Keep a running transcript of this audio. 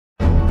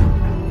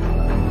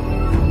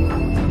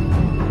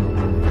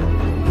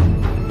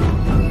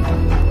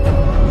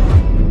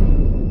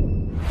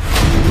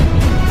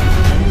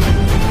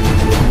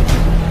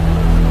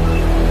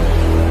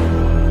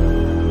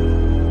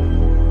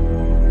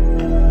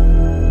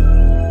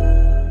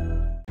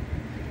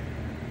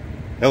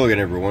Hello again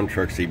everyone,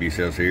 Truck CB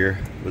Sales here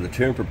with a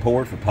tune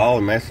report for Paul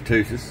in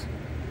Massachusetts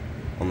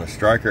on the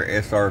Stryker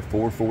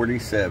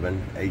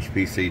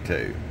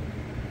SR-447HPC2.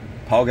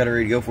 Paul, got it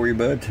ready to go for you,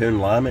 bud. Tune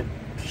alignment,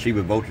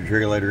 Shiba voltage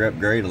regulator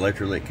upgrade,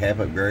 electrolytic cap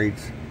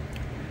upgrades.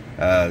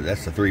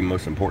 That's the three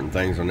most important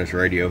things on this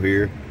radio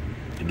here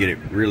to get it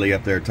really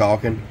up there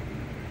talking.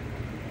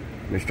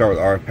 Let me start with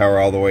RF power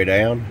all the way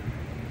down.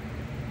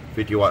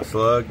 50 watt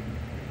slug.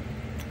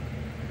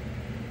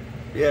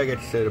 Yeah, I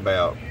got you set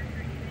about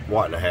 1.5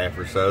 watts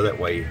or so. That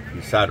way, if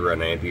you side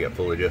run amp, you got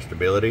full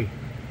adjustability.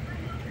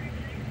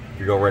 If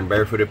you're gonna run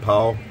barefooted,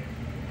 Paul,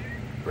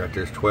 right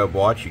there's 12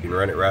 watts. You can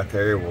run it right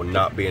there. It will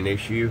not be an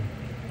issue.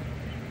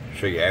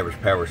 Show you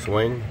average power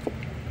swing.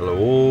 Hello,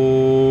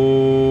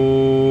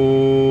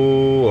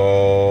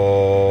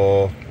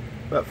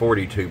 about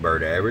 42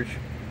 bird average.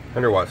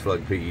 100 watt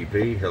slug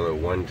PEP. Hello,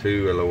 1,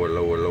 2. Hello,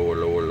 hello, hello,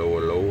 hello, hello,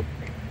 hello.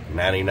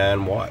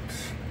 99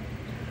 watts.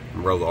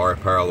 And roll the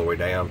RF power all the way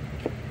down,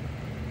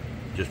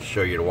 just to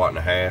show you the 1.5 watts.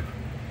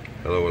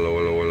 Hello, hello,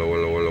 hello, hello,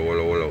 hello, hello,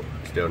 hello, hello.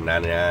 Still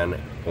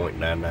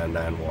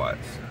 99.999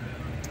 watts.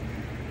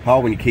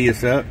 Paul, when you key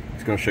this up,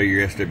 it's going to show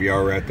your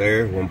SWR right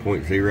there,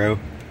 1.0.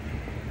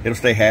 It'll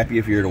stay happy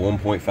if you're at a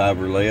 1.5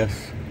 or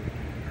less.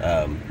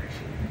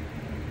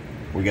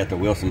 We got the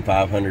Wilson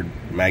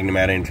 500 Magnum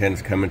out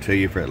antennas coming to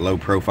you for that low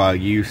profile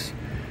use.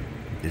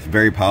 It's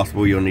very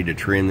possible you'll need to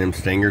trim them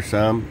stingers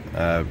some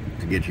to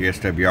get your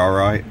SWR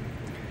right.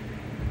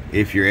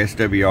 If your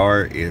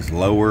SWR is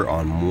lower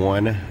on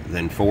 1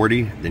 than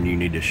 40, then you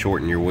need to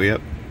shorten your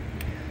whip.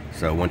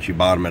 So once you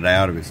bottom it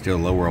out, if it's still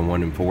lower on 1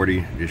 than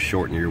 40, just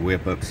shorten your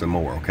whip up some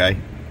more, okay?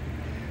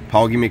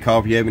 Paul, give me a call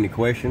if you have any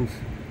questions.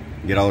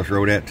 Get all this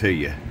rolled out to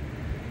you.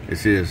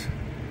 This is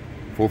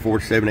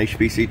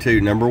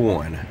 447HPC2 number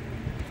 1.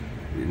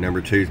 Number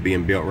 2 is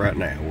being built right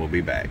now. We'll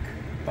be back.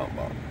 Bump,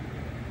 bump.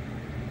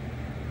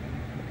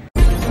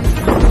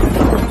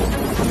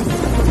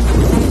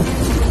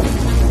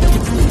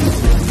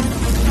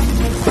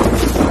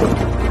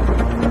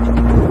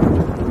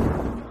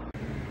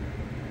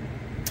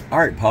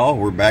 Alright, Paul,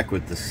 we're back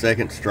with the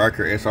second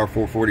Stryker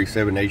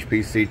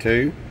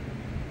SR-447HPC2.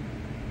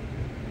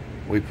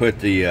 We put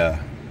the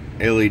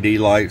LED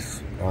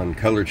lights on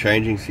color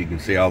changing so you can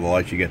see all the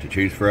lights you got to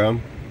choose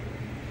from.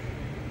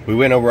 We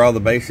went over all the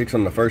basics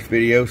on the first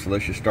video, so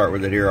let's just start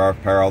with it here.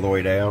 RF power all the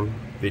way down,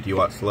 50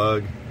 watt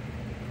slug,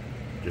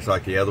 just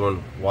like the other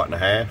one, 1.5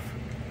 watts.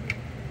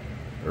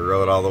 We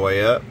roll it all the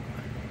way up,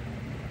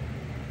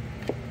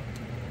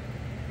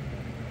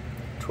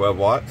 12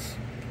 watts.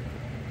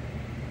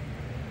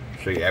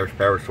 Show you average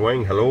power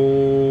swing. Hello.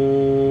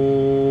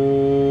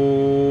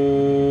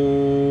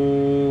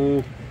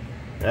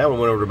 That one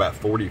went over to about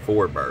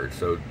 44 birds,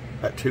 so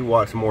about 2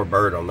 watts more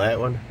bird on that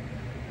one.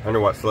 100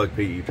 watt slug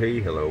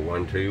PEP. Hello,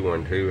 1, 2,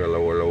 1, 2.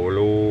 Hello, hello,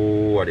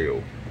 hello.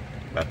 Audio.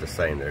 About the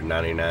same there.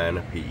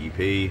 99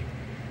 PEP.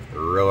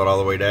 Roll it all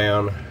the way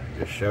down.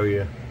 Just show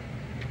you.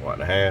 1.5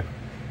 watts.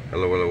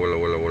 Hello, hello, hello,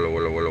 hello, hello,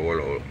 hello, hello,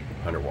 hello.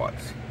 100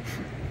 watts.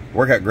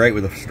 Work out great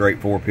with a straight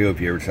 4-pill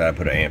if you ever decide to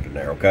put an amp in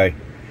there, okay?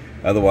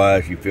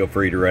 Otherwise, you feel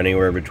free to run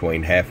anywhere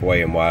between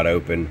halfway and wide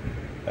open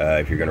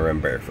if you're going to run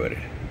barefooted.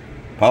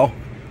 Paul,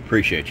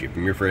 appreciate you.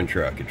 From your friend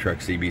Truck at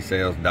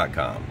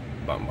truckcbsales.com.